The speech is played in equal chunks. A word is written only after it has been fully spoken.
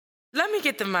me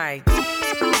get the mic.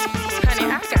 Honey,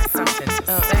 I got something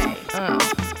to say.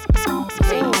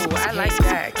 Ooh, I like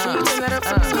that. Can you turn that up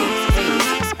for me?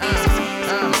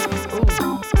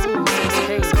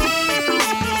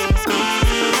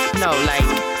 No, like,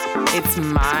 it's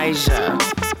Maja.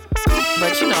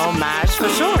 But you know, Maj for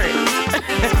short.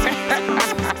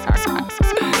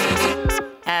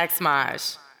 Ask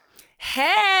Maj.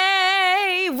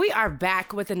 Hey, we are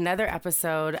back with another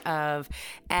episode of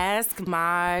Ask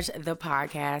Maj, the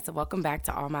podcast. Welcome back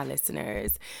to all my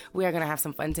listeners. We are going to have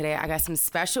some fun today. I got some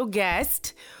special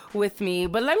guests with me,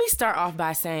 but let me start off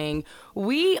by saying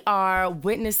we are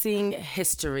witnessing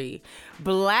history.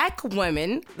 Black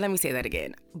women, let me say that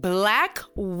again. Black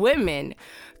women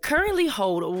currently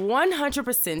hold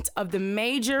 100% of the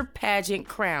major pageant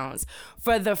crowns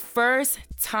for the first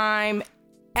time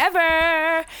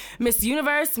ever. Miss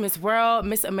Universe, Miss World,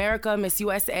 Miss America, Miss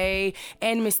USA,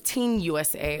 and Miss Teen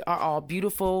USA are all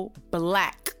beautiful,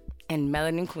 black, and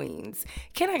melanin queens.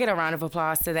 Can I get a round of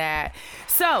applause to that?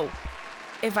 So,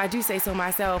 if I do say so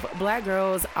myself, black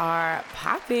girls are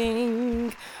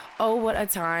popping. Oh, what a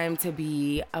time to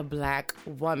be a black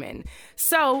woman.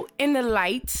 So, in the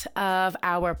light of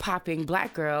our popping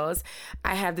black girls,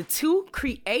 I have the two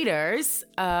creators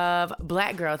of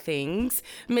Black Girl Things,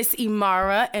 Miss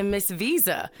Imara and Miss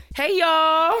Visa. Hey,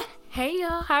 y'all. Hey,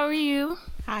 y'all. How are you?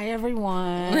 Hi,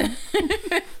 everyone.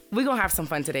 We're going to have some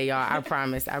fun today, y'all. I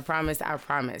promise.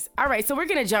 All right, so we're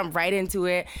going to jump right into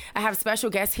it. I have special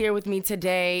guests here with me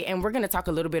today, and we're going to talk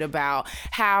a little bit about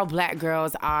how black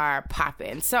girls are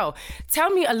popping. So tell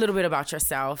me a little bit about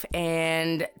yourself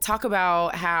and talk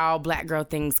about how Black Girl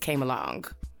Things came along.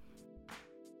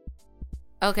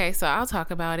 Okay, so I'll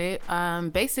talk about it.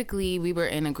 Basically, we were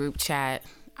in a group chat.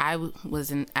 I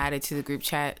was added to the group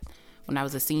chat when I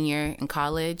was a senior in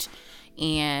college.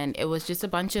 And it was just a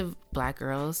bunch of black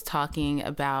girls talking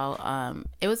about,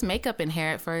 it was makeup and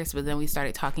hair at first, but then we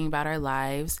started talking about our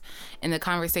lives and the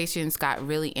conversations got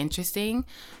really interesting.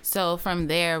 So from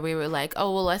there, we were like,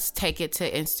 oh, well, let's take it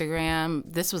to Instagram.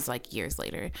 This was like years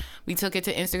later. We took it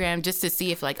to Instagram just to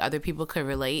see if like other people could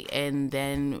relate. And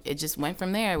then it just went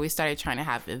from there. We started trying to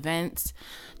have events,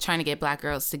 trying to get black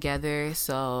girls together.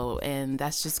 And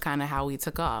that's just kind of how we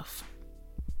took off.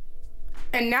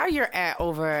 And now you're at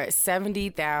over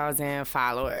 70,000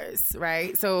 followers,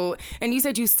 right? So, and you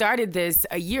said you started this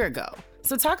a year ago.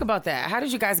 So talk about that. How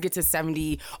did you guys get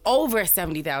to over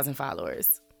 70,000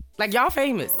 followers? Like, y'all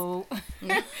famous.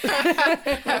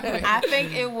 I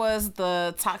think it was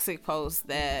the toxic post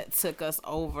that took us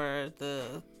over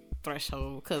the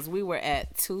threshold because we were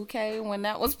at 2K when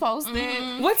that was posted.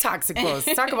 Mm-hmm. What toxic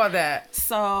post? Talk about that.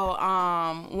 So,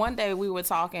 one day I was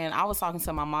talking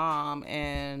to my mom,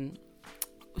 and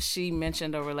she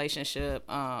mentioned a relationship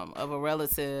of a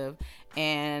relative,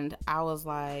 and I was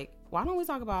like, why don't we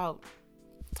talk about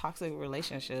toxic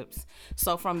relationships?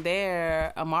 So from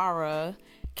there, Amara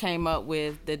came up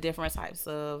with the different types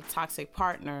of toxic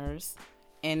partners,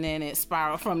 and then it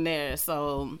spiraled from there.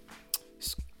 So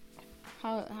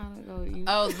how did it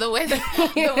go? The way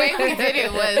we did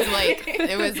it was like,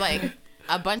 it was like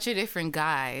a bunch of different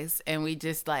guys, and we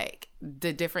just like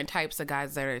the different types of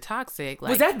guys that are toxic.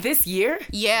 Like, was that this year?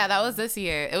 Yeah, that was this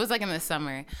year. It was like in the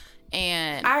summer.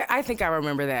 And I think I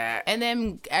remember that. And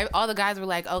then all the guys were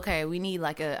like, okay, we need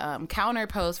like a counter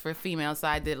post for females. So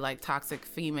I did like toxic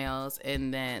females.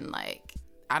 And then like,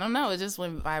 I don't know, it just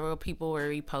went viral. People were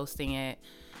reposting it.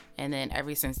 And then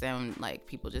ever since then, like,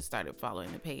 people just started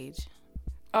following the page.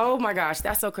 Oh my gosh,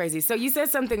 that's so crazy. So you said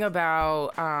something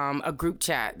about a group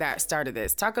chat that started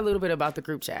this. Talk a little bit about the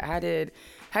group chat. How did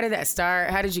that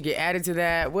start? How did you get added to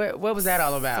that? What was that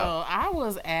all about? So I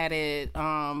was added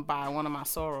by one of my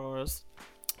sorors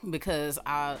because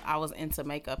I was into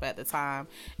makeup at the time,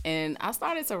 and I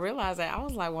started to realize that I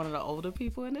was like one of the older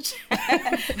people in the chat.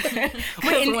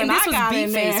 Wait, and this was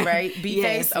B-Face, right? B-Face?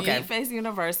 Yes, okay. B-Face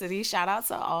University. Shout out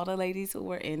to all the ladies who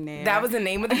were in there. That was the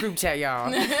name of the group chat,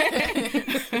 y'all.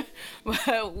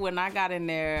 But when I got in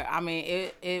there, I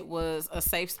mean, it was a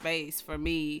safe space for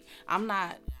me.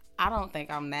 I don't think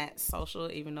I'm that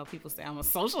social, even though people say I'm a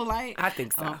socialite. I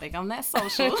think so. I don't think I'm that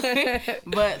social.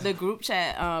 But the group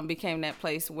chat became that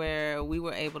place where we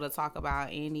were able to talk about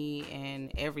any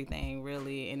and everything,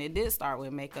 really. And it did start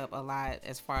with makeup a lot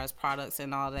as far as products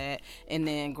and all that. And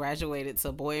then graduated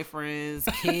to boyfriends,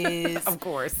 kids. Of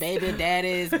course. Baby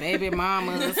daddies, baby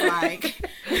mamas.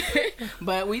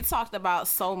 But we talked about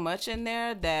so much in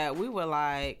there that we were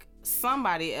like,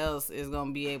 somebody else is going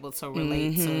to be able to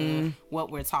relate to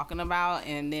what we're talking about.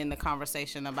 And then the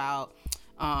conversation about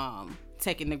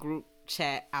taking the group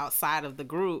chat outside of the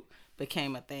group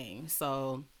became a thing.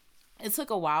 So it took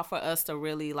a while for us to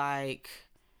really like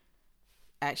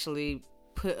actually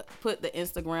put the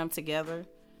Instagram together.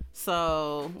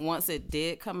 So once it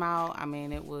did come out, I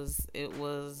mean, it was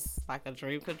like a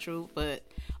dream come true, but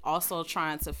also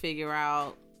trying to figure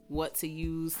out what to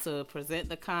use to present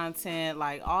the content,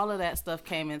 like all of that stuff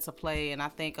came into play. And I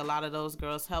think a lot of those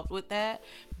girls helped with that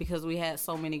because we had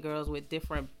so many girls with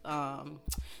different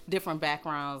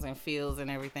backgrounds and fields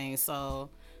and everything. So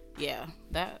yeah,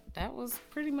 that was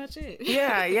pretty much it.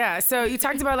 Yeah. So you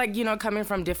talked about like, you know, coming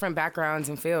from different backgrounds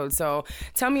and fields. So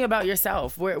tell me about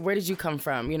yourself. Where did you come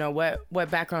from? You know, what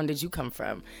background did you come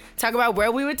from? Talk about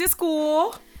where we went to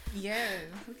school. Yeah,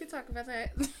 we can talk about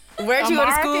that. Where'd you go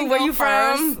to school? Where you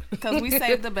from? Because we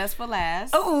saved the best for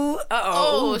last.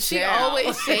 Oh, she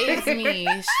always shades me.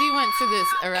 She went to this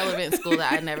irrelevant school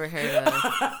that I never heard of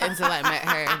until I met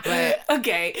her. But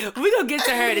okay, we're going to get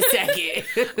to her in a second.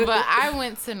 But I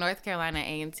went to North Carolina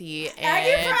A&T. And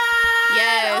Aggie Pride!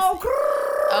 Yes.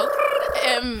 Oh,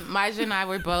 and Maja and I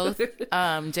were both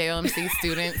JOMC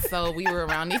students, so we were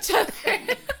around each other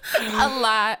a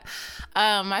lot.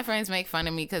 My friends make fun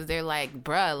of me because they're like,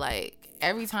 bruh, like,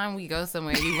 every time we go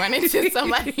somewhere, you run into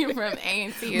somebody from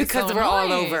A&T. Because so we're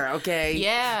annoying. all over, okay?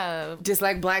 Yeah. Just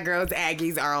like black girls,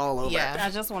 Aggies are all over. Yeah. I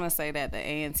just want to say that the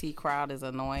A&T crowd is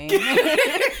annoying.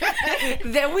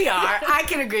 Then we are. I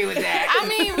can agree with that. I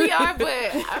mean, we are,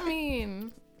 but I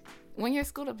mean, when you're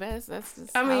school the best, that's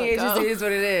just I mean, how it just goes. is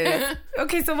what it is.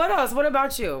 Okay, so what else? What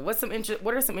about you? What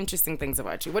are some interesting things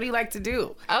about you? What do you like to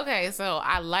do? Okay, so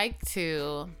I like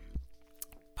to...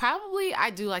 Probably, I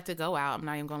do like to go out. I'm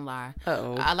not even gonna lie.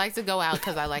 Uh-oh. I like to go out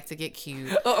because I like to get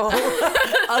cute.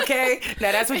 Okay,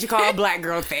 now that's what you call a black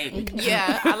girl thing.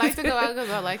 Yeah, I like to go out because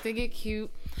I like to get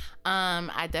cute.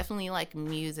 I definitely like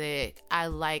music. I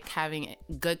like having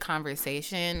good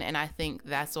conversation, and I think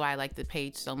that's why I like the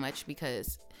page so much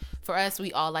because for us,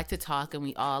 we all like to talk and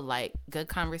we all like good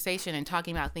conversation and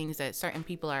talking about things that certain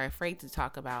people are afraid to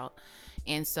talk about.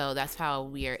 And so that's how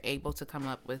we are able to come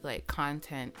up with like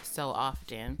content so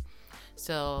often.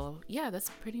 So yeah, that's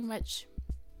pretty much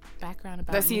background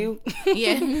about That's me. you?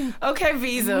 Yeah. Okay,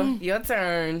 Visa, your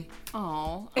turn.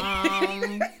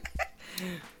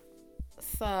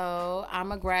 So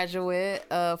I'm a graduate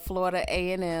of Florida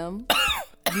A&M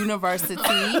University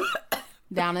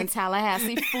down in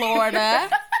Tallahassee, Florida.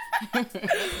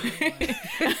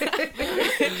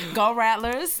 Go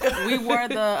Rattlers. We were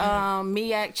the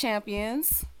MEAC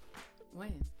champions.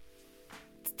 When?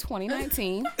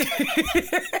 2019.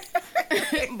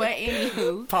 But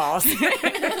anywho. Pause.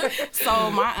 So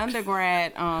my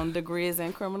undergrad degree is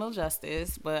in criminal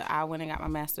justice, but I went and got my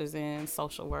master's in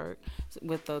social work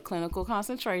with the clinical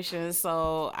concentration.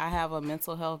 So I have a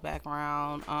mental health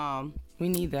background. We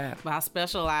need that. But I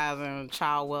specialize in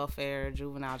child welfare,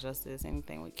 juvenile justice,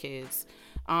 anything with kids.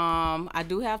 I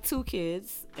do have 2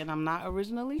 kids, and I'm not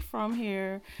originally from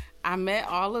here. I met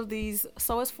all of these,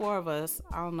 so it's 4 of us.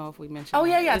 I don't know if we mentioned. Oh,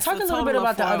 yeah. It's Talk a little bit total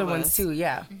of about the 4 other of ones, us. too,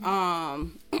 yeah.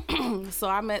 So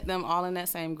I met them all in that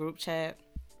same group chat.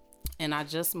 And I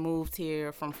just moved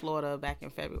here from Florida back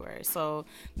in February. So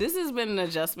this has been an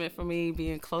adjustment for me,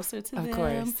 being closer to them. Of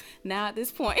course. Now at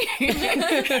this point,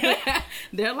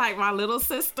 they're like my little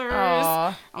sisters.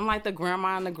 Aw. I'm like the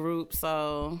grandma in the group.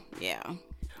 So yeah.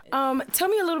 Tell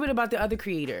me a little bit about the other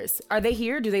creators. Are they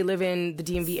here? Do they live in the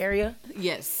DMV area?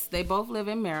 Yes, they both live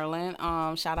in Maryland.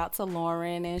 Shout out to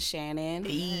Lauren and Shannon.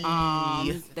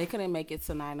 They couldn't make it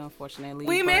tonight, unfortunately.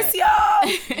 We but, miss y'all.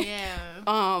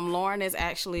 Yeah. Lauren is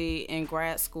actually in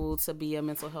grad school to be a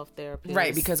mental health therapist.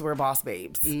 Right, because we're boss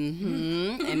babes.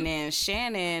 Mm-hmm. And then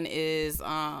Shannon is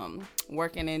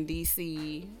working in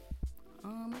DC. I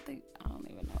don't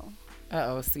even know.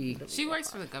 Uh-oh, see. She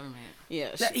works for the government.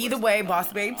 Yeah. Either way,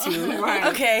 boss babe too. Right.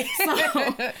 Okay.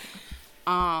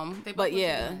 But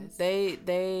yeah,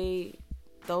 they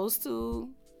those 2,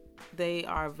 they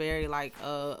are very like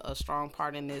a strong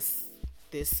part in this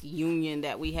union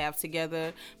that we have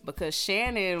together, because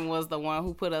Shannon was the one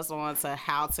who put us on to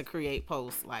how to create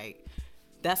posts. Like,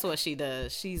 that's what she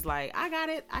does. She's like, I got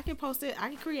it. I can post it. I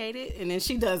can create it. And then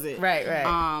she does it. Right.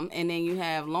 And then you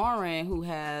have Lauren, who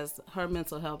has her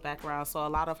mental health background. So a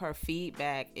lot of her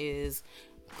feedback is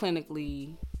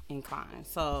clinically inclined.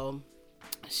 So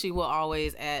she will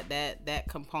always add that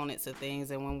component to things.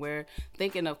 And when we're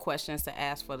thinking of questions to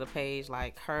ask for the page,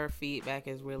 like, her feedback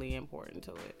is really important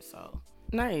to it. So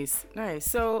Nice.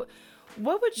 So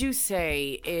what would you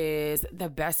say is the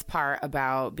best part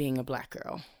about being a black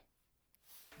girl?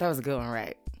 That was a good one,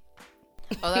 right?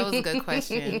 Oh, that was a good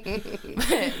question.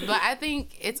 But I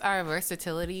think it's our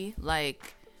versatility.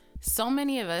 Like, so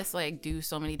many of us like do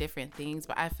so many different things,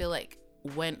 but I feel like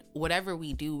whatever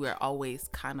we do, we're always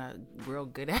kind of real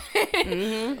good at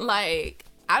it. Like,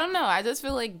 I don't know. I just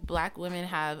feel like Black women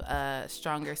have a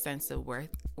stronger sense of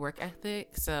work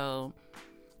ethic. So,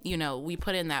 you know, we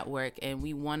put in that work and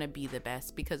we want to be the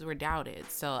best because we're doubted.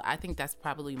 So I think that's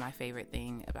probably my favorite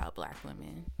thing about Black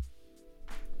women.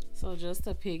 So just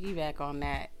to piggyback on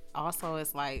that, also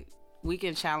it's like we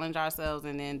can challenge ourselves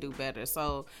and then do better.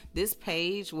 So this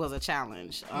page was a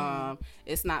challenge.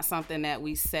 It's not something that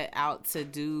we set out to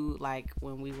do like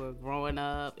when we were growing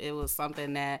up. It was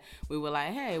something that we were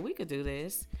like, hey, we could do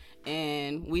this.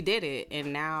 And we did it.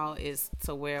 And now it's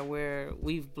to where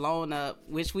we've blown up,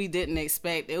 which we didn't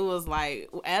expect. It was like,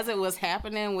 as it was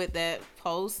happening with that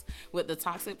post, with the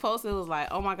toxic post, it was like,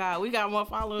 oh my God, we got more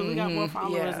followers. We got more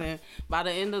followers. Yeah. And by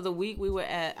the end of the week, we were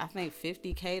at, I think,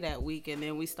 50K that week. And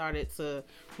then we started to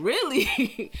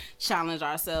really challenge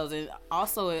ourselves. And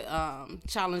also it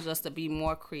challenged us to be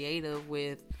more creative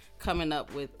with coming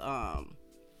up with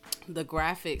the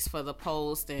graphics for the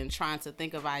post and trying to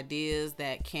think of ideas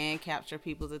that can capture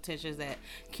people's attentions, that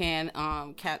can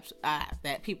capture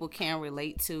that people can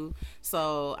relate to.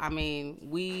 So I mean,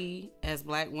 we as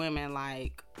Black women,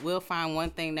 like, we'll find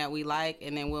one thing that we like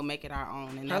and then we'll make it our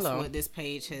own, and that's what this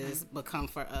page has become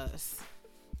for us.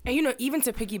 And you know, even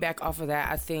to piggyback off of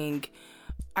that,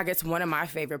 I guess one of my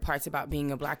favorite parts about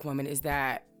being a Black woman is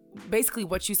that basically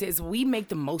what you said is we make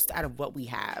the most out of what we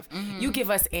have. You give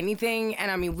us anything, and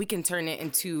I mean, we can turn it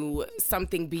into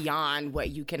something beyond what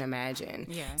you can imagine.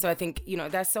 Yeah. So I think, you know,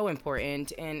 that's so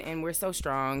important, and we're so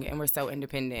strong and we're so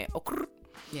independent.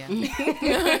 Yeah.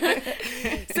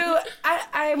 So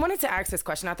I wanted to ask this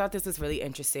question. I thought this was really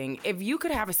interesting. If you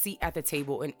could have a seat at the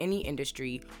table in any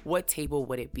industry, what table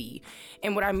would it be?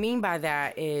 And what I mean by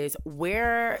that is,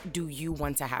 where do you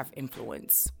want to have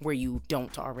influence where you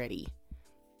don't already?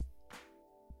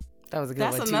 That was a good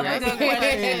one. That's too, another right? good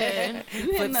question.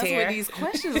 You hitting us with these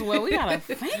questions. Well, we gotta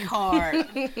think hard.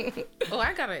 Oh,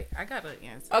 I gotta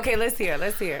answer. Okay, let's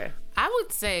hear. I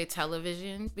would say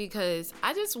television, because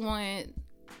I just want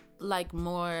like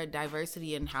more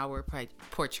diversity in how we're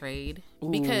portrayed.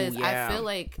 Because yeah. I feel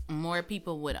like more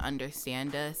people would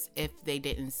understand us if they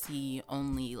didn't see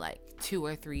only like 2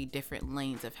 or 3 different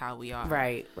lanes of how we are.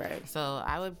 Right. So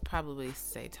I would probably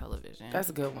say television. That's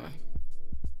a good one.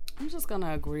 I'm just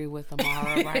gonna agree with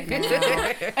Amara right now.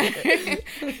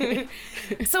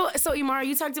 So Imara,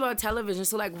 you talked about television.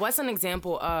 So like, what's an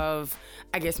example of,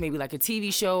 I guess maybe like a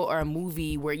TV show or a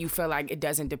movie where you feel like it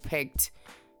doesn't depict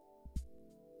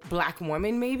Black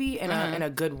women maybe in a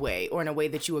good way, or in a way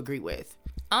that you agree with?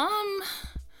 Love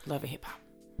and Hip Hop.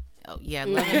 Oh yeah,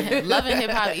 Love and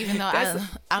Hip Hop. Even though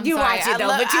I'm you sorry, watch it though,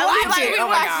 but you watch it. Oh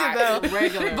my God,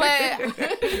 regular. But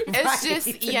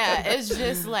it's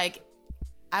just like,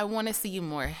 I want to see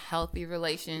more healthy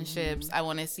relationships. I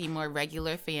want to see more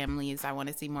regular families. I want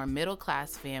to see more middle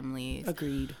class families.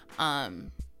 Agreed.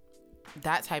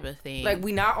 That type of thing. Like,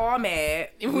 we not all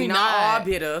mad. We not all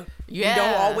bitter. Yeah. We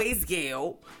don't always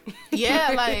yell.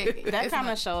 Yeah, like that kind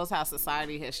of shows how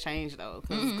society has changed, though.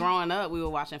 Because growing up, we were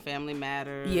watching Family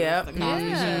Matters, Yep. The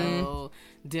Cosby Show,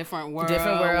 Different World.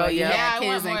 Yeah. Yeah,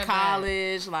 kids in more of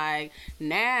college. Like,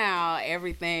 now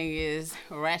everything is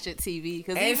ratchet TV.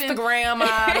 Cause Instagram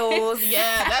models.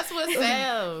 yeah, that's what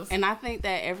sells. And I think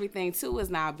that everything too is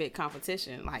now a big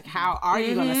competition. Like, how are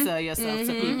you gonna sell yourself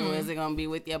to people? Is it gonna be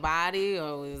with your body,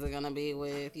 or is it gonna be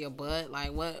with your butt?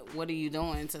 Like, what are you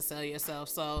doing to sell yourself?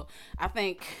 So I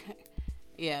think,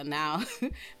 yeah, now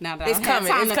that It's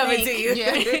coming. It's coming to you.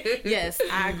 Yes,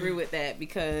 I agree with that,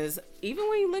 because even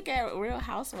when you look at Real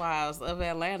Housewives of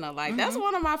Atlanta, like, that's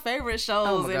one of my favorite shows.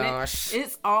 Oh my and gosh.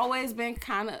 it's always been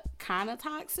kind of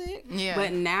toxic. Yeah.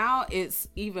 But now it's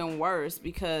even worse,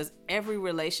 because every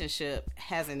relationship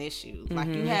has an issue. Like,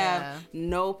 you have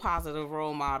no positive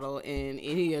role model in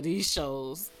any of these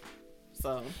shows.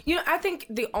 So, you know, I think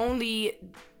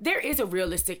there is a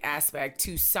realistic aspect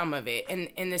to some of it,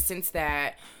 in the sense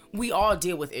that we all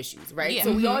deal with issues, right? Yeah.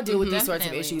 So we all deal with these sorts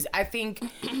of Definitely. issues. I think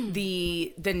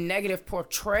the negative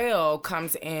portrayal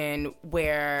comes in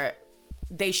where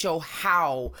they show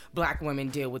how Black women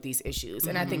deal with these issues.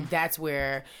 And I think that's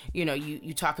where, you know,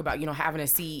 you talk about, you know, having a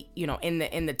seat, you know,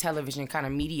 in the television kind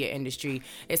of media industry.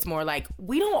 It's more like,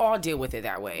 we don't all deal with it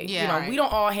that way. Yeah, you know, right. we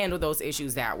don't all handle those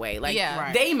issues that way. Like, Yeah.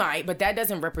 Right. they might, but that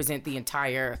doesn't represent the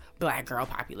entire Black girl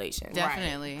population.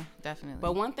 Definitely.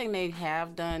 but one thing they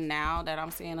have done now that I'm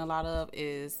seeing a lot of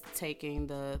is taking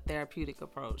the therapeutic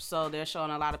approach. So they're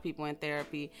showing a lot of people in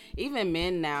therapy, even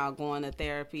men now going to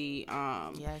therapy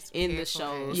Yes, in the careful.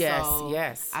 shows. Yes, so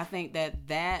yes. I think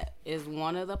that is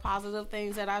one of the positive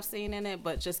things that I've seen in it.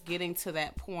 But just getting to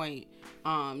that point,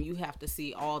 you have to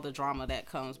see all the drama that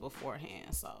comes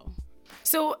beforehand.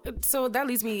 So that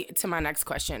leads me to my next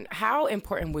question. How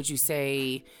important would you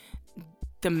say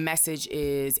the message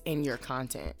is in your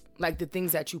content? Like the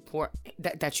things that you post,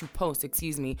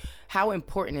 how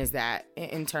important is that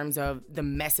in terms of the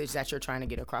message that you're trying to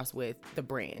get across with the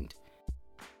brand?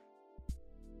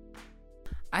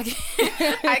 I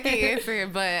can answer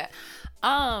it, but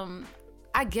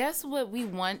I guess what we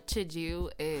want to do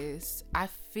is, I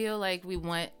feel like we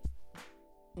want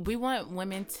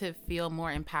women to feel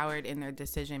more empowered in their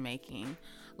decision making.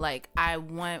 Like, I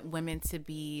want women to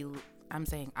be, I'm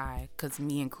saying I, because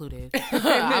me included.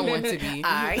 I want to be.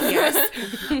 Yes.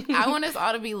 I want us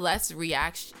all to be less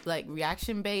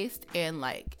reaction based, and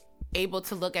like able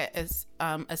to look at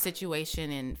a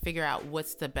situation and figure out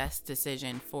what's the best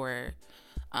decision for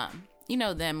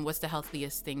them, what's the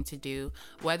healthiest thing to do,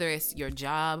 whether it's your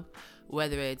job,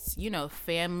 whether it's,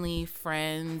 family,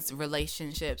 friends,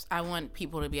 relationships. I want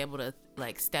people to be able to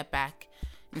like step back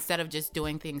instead of just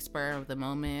doing things spur of the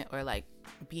moment or like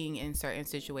being in certain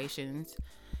situations.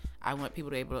 I want people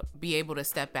to be able to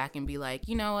step back and be like,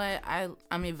 you know what,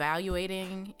 I'm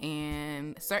evaluating,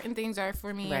 and certain things are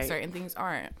for me and certain things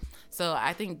aren't. So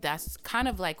I think that's kind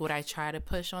of like what I try to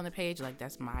push on the page. Like,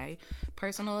 that's my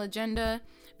personal agenda,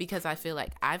 because I feel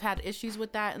like I've had issues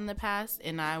with that in the past,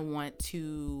 and I want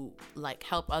to like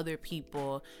help other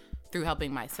people through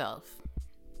helping myself.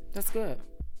 That's good.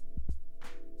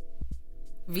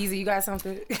 Visa, you got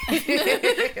something?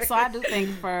 So I do think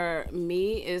for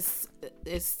me is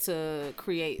to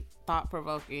create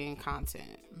thought-provoking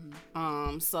content.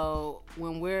 Mm-hmm. So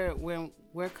when we're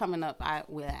coming up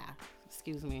when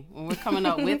we're coming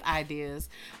up with ideas,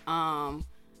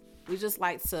 we just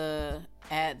like to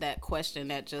add that question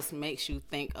that just makes you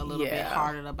think a little bit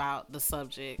harder about the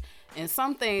subject. And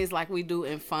some things like we do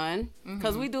in fun,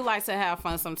 because we do like to have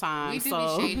fun sometimes. We do be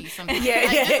shady sometimes. Yeah.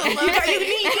 You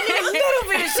need a little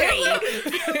bit of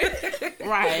shade.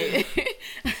 Right.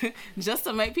 Just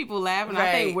to make people laugh. And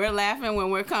I think we're laughing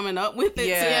when we're coming up with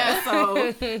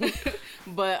it too. So,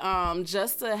 but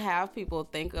just to have people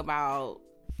think about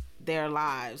their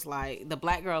lives, like the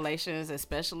Black Girl Relations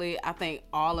especially, I think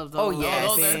all of those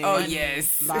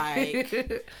yes. Like,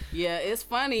 yeah, it's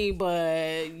funny,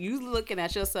 but you looking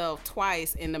at yourself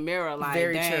twice in the mirror like,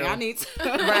 very dang, true. I need to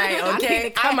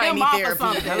okay, I might need therapy.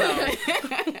 Hello.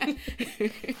 Hello.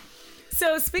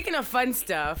 So speaking of fun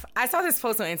stuff, I saw this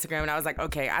post on Instagram and I was like,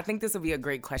 okay, I think this would be a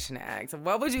great question to ask.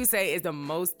 What would you say is the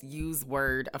most used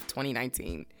word of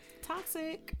 2019?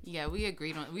 Toxic. Yeah, we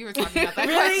agreed on. We were talking about that.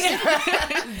 Really?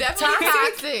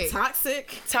 Definitely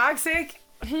Toxic.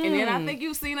 And then I think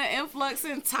you've seen an influx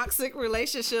in toxic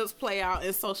relationships play out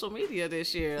in social media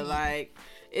this year. Like,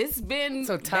 it's been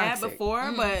bad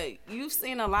before, but you've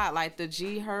seen a lot, like the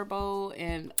G Herbo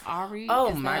and Ari.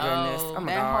 Oh my goodness! Oh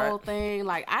my that God. whole thing.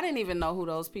 Like, I didn't even know who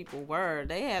those people were.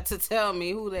 They had to tell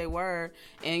me who they were,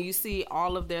 and you see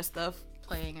all of their stuff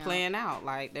playing out.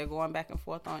 Like, they're going back and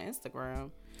forth on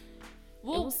Instagram.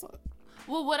 Well,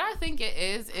 what I think it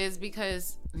is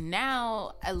because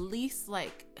now at least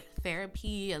like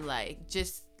therapy and like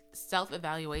just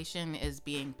self-evaluation is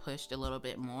being pushed a little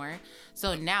bit more.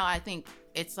 So now I think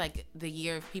it's like the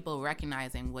year of people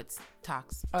recognizing what's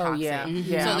toxic. Oh yeah.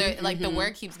 So they're like, the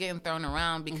word keeps getting thrown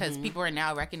around because people are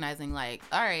now recognizing like,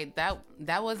 all right,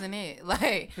 that wasn't it.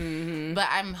 Like, but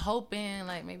I'm hoping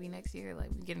like maybe next year like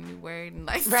we get a new word and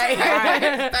like right.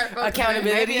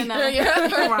 Accountability. Right.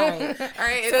 All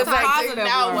right. So it's like positive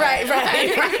now.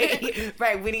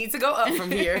 Right. We need to go up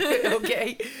from here.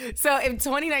 Okay. So if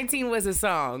 2019 was a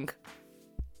song,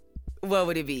 what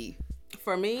would it be?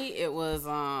 For me, it was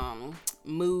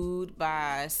Mood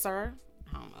by Sir.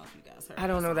 I don't know if you guys heard. I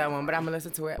don't know that one, but I'm gonna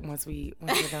listen to it once we're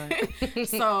done.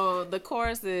 So the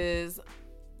chorus is,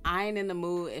 "I ain't in the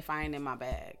mood if I ain't in my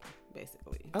bag,"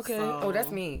 basically. Okay. So, That's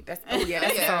me. That's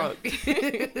a song.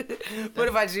 What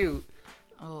about you?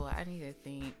 Oh, I need to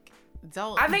think.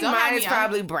 I think mine is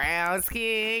probably Brown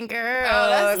Skin Girl.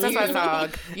 Oh, that's my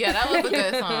song. Yeah, that was a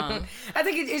good song. I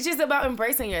think it's just about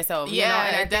embracing yourself. Yeah, you know?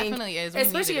 And I it definitely is.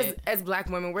 Especially as Black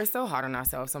women, we're so hard on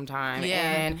ourselves sometimes.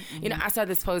 Yeah. And, I saw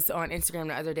this post on Instagram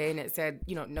the other day and it said,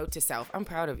 note to self, I'm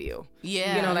proud of you.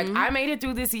 Yeah. Like I made it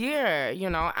through this year.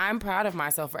 I'm proud of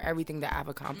myself for everything that I've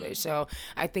accomplished. So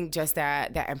I think just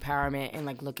that empowerment and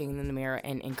like looking in the mirror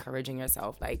and encouraging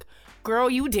yourself, like, girl,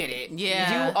 you did it.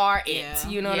 Yeah. You are it. Yeah.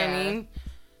 You know what I mean?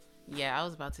 Yeah, I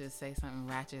was about to say something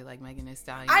ratchet like Megan Thee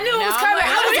Stallion. I knew it was coming.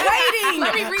 I was waiting.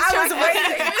 Let me reach I was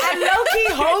waiting. I low-key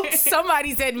hoped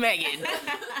somebody said Megan.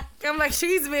 I'm like, she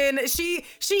is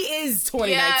 2019.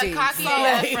 Yeah, cocky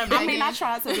AF from Megan. I mean, I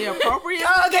tried to be appropriate.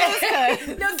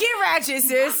 Okay. No, get ratchet,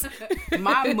 sis.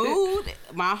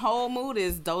 My whole mood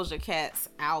is Doja Cat's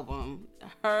album.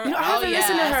 I haven't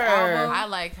listened to her. Album. I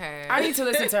like her. I need to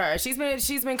listen to her. She's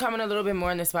been coming a little bit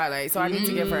more in the spotlight, so I need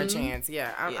to give her a chance.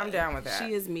 Yeah, I'm down with that.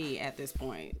 She is me at this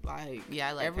point. Like, yeah,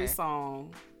 I like every her.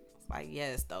 song. Like,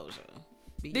 yes, Doja.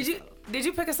 Did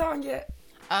you pick a song yet?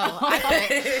 Oh,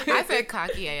 I said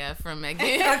cocky AF from Megan.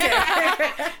 Okay.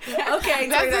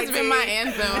 That's just been my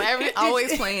anthem.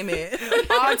 Always playing it.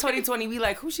 All 2020, we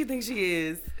like, who she thinks she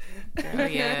is. Girl,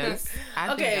 yes.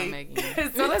 I think I'm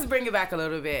Megan. So let's bring it back a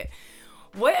little bit.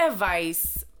 What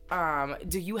advice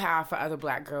do you have for other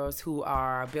Black girls who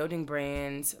are building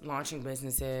brands, launching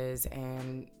businesses,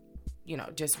 and, you know,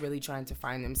 just really trying to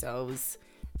find themselves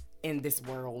in this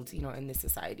world, you know, in this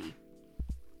society?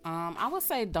 I would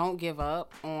say don't give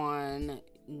up on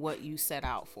what you set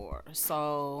out for.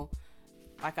 So,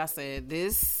 like I said,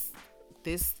 this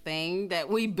thing that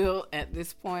we built at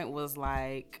this point was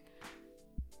like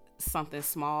something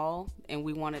small, and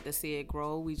we wanted to see it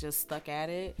grow. We just stuck at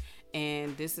it,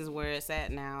 and this is where it's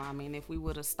at now. I mean, if we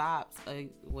would have stopped 3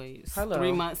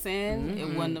 months in, it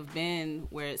wouldn't have been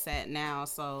where it's at now.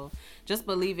 So just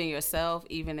believe in yourself,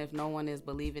 even if no one is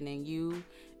believing in you,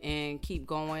 and keep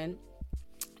going.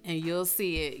 And you'll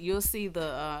see it. You'll see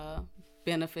the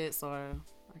benefits, or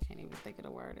I can't even think of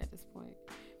the word at this point.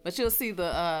 But you'll see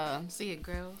the see it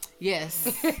grow. Yes.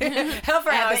 Help her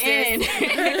at out, the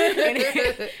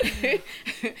end.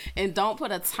 And don't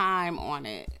put a time on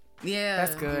it. Yeah,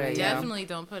 that's good. Definitely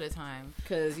don't put a time,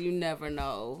 because you never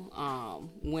know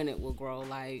when it will grow.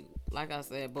 Like I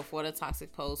said, before the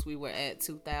Toxic Post, we were at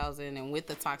 2,000, and with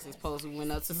the Toxic Post, we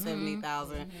went up to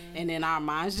 70,000, and then our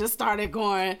minds just started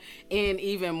going in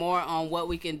even more on what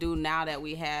we can do now that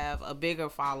we have a bigger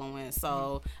following.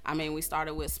 So, I mean, we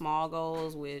started with small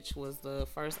goals, which was the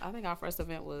first. I think our first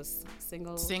event was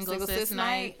single sis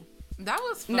night. That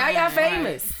was fun. Now y'all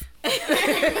famous.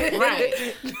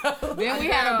 Right. Then we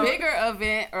had a bigger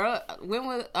event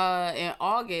in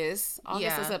August or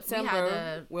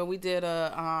September, where we did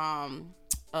a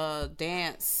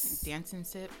dancing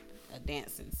sip.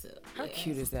 How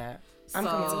cute is that? I'm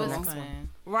coming to the next one.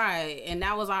 Right, and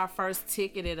that was our first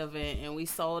ticketed event, and we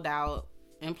sold out.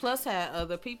 And plus had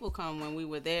other people come when we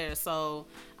were there. So,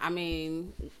 I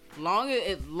mean, long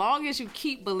as you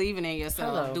keep believing in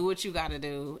yourself, do what you got to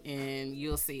do, and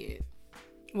you'll see it.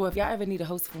 Well, if y'all ever need a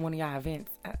host for one of y'all events,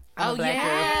 I'm a Black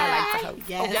girl. I like to host.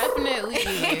 Yes. Definitely.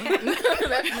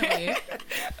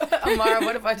 Amara,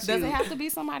 what about you? Does it have to be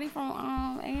somebody from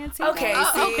A&T? Okay,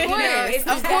 see, of course.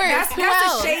 That's the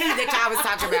shade that y'all was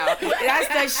talking about. That's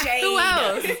the shade.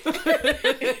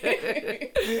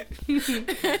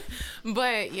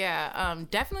 But yeah,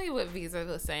 definitely what Visa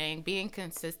was saying, being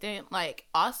consistent. Like,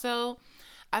 also,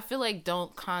 I feel like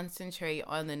don't concentrate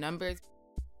on the numbers.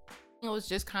 It was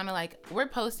just kind of like, we're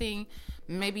posting,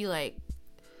 maybe like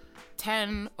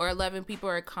 10 or 11 people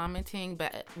are commenting,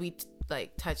 but we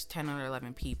like touch 10 or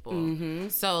 11 people. Mm-hmm.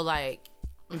 So like,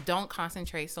 don't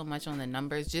concentrate so much on the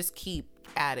numbers. Just keep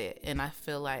at it, and I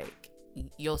feel like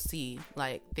you'll see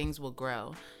like things will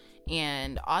grow.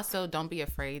 And also, don't be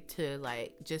afraid to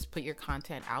like just put your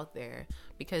content out there,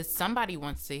 because somebody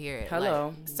wants to hear it.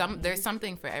 Hello. Like, there's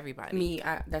something for everybody.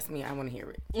 That's me. I want to hear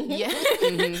it. Yeah.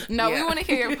 Mm-hmm. No, we want to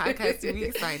hear your podcast to be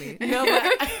excited. No,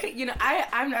 but you know,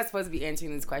 I'm not supposed to be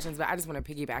answering these questions, but I just want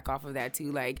to piggyback off of that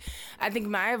too. Like, I think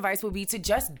my advice would be to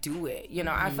just do it. You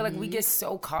know, I feel like we get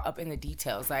so caught up in the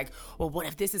details. Like, well, what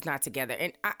if this is not together?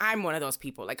 And I'm one of those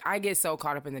people. Like, I get so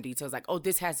caught up in the details. Like, oh,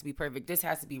 this has to be perfect. This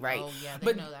has to be right. Oh, yeah,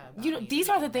 but know that you know, these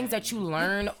are the things that you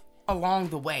learn along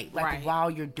the way, like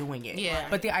while you're doing it. Yeah.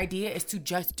 But the idea is to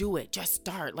just do it. Just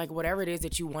start. Like, whatever it is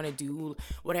that you want to do,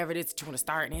 whatever it is that you want to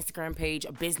start, an Instagram page,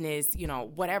 a business, you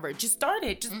know, whatever. Just start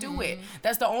it. Just do it.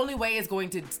 That's the only way it's going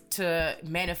to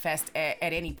manifest at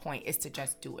any point, is to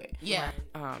just do it. Yeah.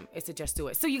 It's to just do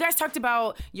it. So you guys talked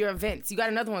about your events. You got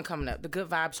another one coming up, the Good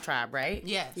Vibes Tribe, right?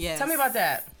 Yes. Tell me about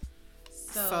that.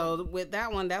 So with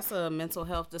that one, that's a mental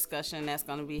health discussion that's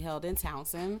going to be held in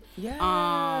Townsend.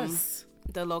 Yes.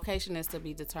 The location is to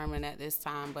be determined at this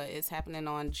time, but it's happening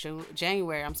on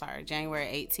January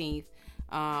 18th,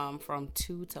 from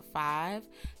 2 to 5.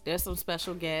 There's some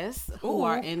special guests who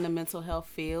are in the mental health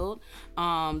field.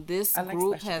 This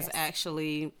group has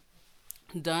actually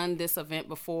done this event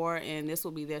before, and this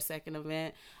will be their second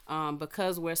event.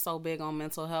 Because we're so big on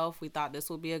mental health, we thought this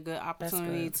would be a good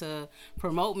opportunity to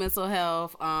promote mental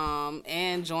health,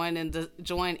 and join in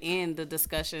the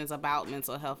discussions about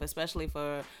mental health, especially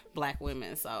for Black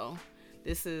women. So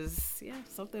this is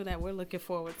something that we're looking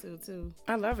forward to too.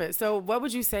 I love it. So what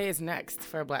would you say is next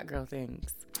for Black Girl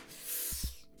Things?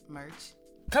 Merch.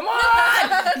 Come on!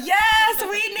 Yes,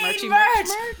 we need merch.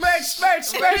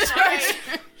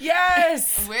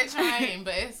 Yes. We're trying,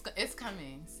 but it's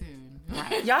coming soon.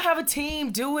 Y'all have a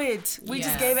team. Do it. We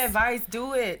just gave advice.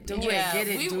 Do it. Do it. Get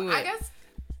it. Do it. I guess,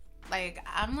 like,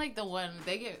 I'm like the one,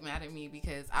 they get mad at me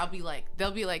because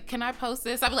they'll be like, can I post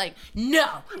this? I'll be like, no.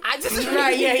 I just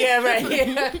right.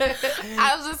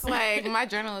 I was just like, my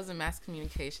journalism, mass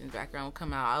communications background will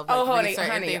come out. I'll honey,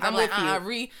 things. I'm like,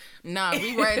 with you.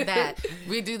 reword that.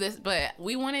 Redo this, but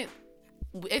we want it.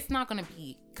 It's not going to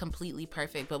be completely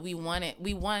perfect, but we want it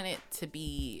to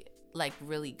be like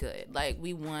really good. Like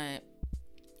we want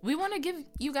to give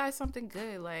you guys something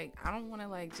good. Like, I don't want to,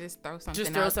 like, just throw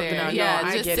something out there.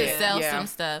 Yeah, just to sell yeah. some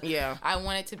stuff. Yeah. I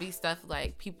want it to be stuff,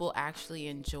 like, people actually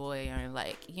enjoy or,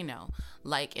 like, you know,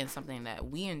 like, in something that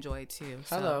we enjoy, too.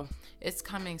 So Hello. It's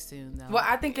coming soon, though. Well,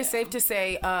 I think it's safe to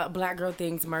say Black Girl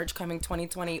Things merch coming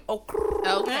 2020. Oh,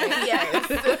 okay. Yes.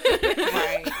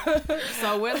 Right.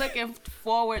 So we're looking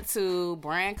forward to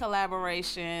brand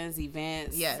collaborations,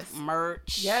 events,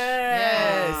 merch.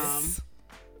 Yes.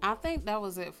 I think that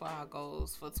was it for our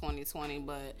goals for 2020,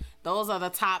 but those are the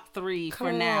top 3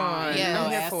 for now. On. You know,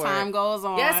 as time goes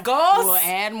on, goals. We'll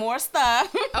add more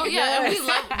stuff. Oh yeah, and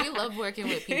we love working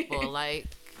with people. Like,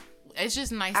 it's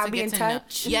just nice to get to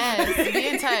touch. know. Yes, be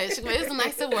in touch. It's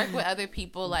nice to work with other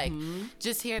people, like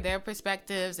just hear their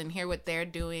perspectives and hear what they're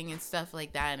doing and stuff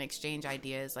like that, and exchange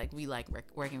ideas. Like, we like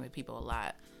working with people a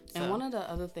lot. And one of the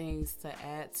other things to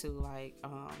add to, like,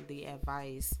 the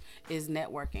advice is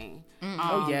networking.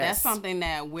 That's something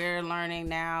that we're learning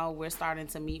now. We're starting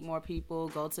to meet more people,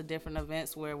 go to different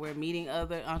events where we're meeting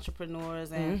other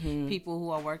entrepreneurs and people who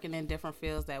are working in different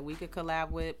fields that we could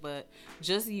collab with. But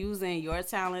just using your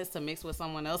talents to mix with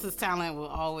someone else's talent will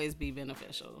always be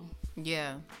beneficial.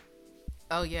 Yeah.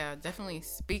 Oh, yeah, definitely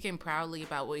speaking proudly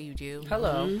about what you do.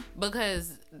 Hello.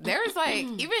 Because there's, like,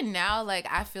 even now, like,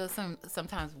 I feel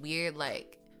sometimes weird,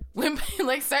 like, when,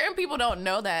 like, certain people don't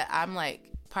know that I'm, like,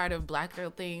 part of Black Girl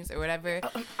Things or whatever.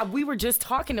 We were just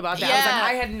talking about that. I was like,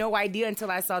 I had no idea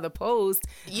until I saw the post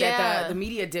that the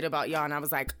media did about y'all, and I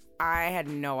was like, I had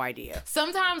no idea.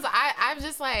 Sometimes I'm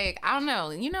just like, I don't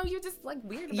know, you know, you're just, like,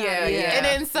 weird about it. Yeah. And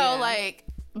then so, like...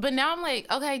 But now I'm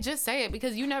like, okay, just say it,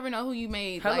 because you never know who you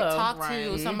may like talk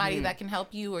to, somebody that can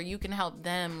help you or you can help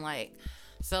them. Like,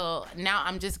 so now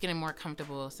I'm just getting more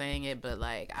comfortable saying it, but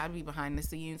like I'd be behind the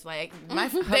scenes, like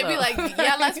they'd be like,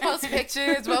 yeah, let's post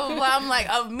pictures, blah blah blah. I'm like,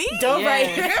 of me? Don't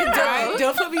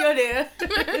don't put me on there.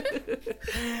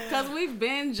 Because we've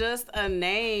been just a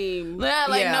name. Yeah,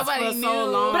 like nobody knew.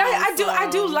 So long, but I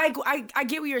do like I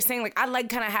get what you're saying. Like, I like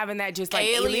kind of having that just like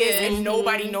alias and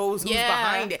nobody knows who's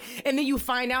behind it. And then you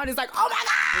find out, it's like, oh my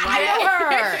God, I know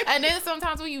her. And then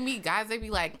sometimes when you meet guys, they be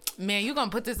like, man, you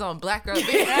gonna put this on Black Girl.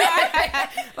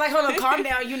 Like, hold on, calm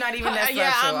down. You're not even that special.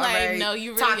 Yeah, I'm like, right? no,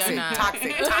 you really are not.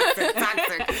 Toxic.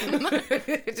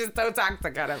 Just so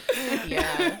toxic, kind of.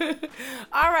 Yeah.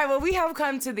 All right, well, we have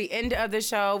come to the end of the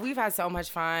show. We've had so much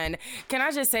fun. Can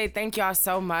I just say thank y'all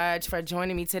so much for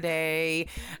joining me today?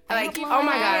 Like, oh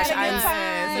my gosh, It was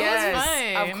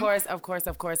fun. Of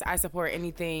course. I support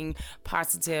anything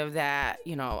positive that,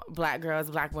 you know, Black girls,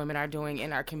 Black women are doing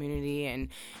in our community and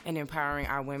empowering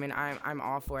our women. I'm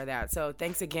all for that. So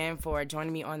thanks again for joining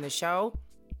me on the show.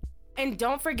 And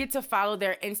don't forget to follow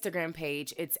their Instagram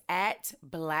page. It's at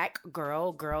Black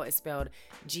Girl. Girl is spelled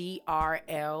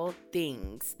GRL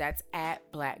Things. That's at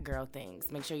Black Girl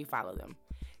Things. Make sure you follow them.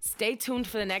 Stay tuned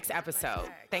for the next episode.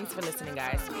 Thanks for listening,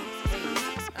 guys.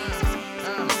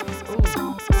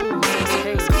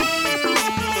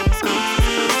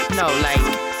 No, like,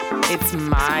 it's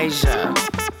Maja.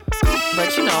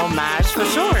 But you know, Maj for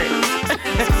short.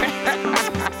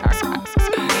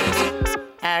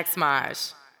 Ask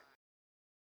Maj.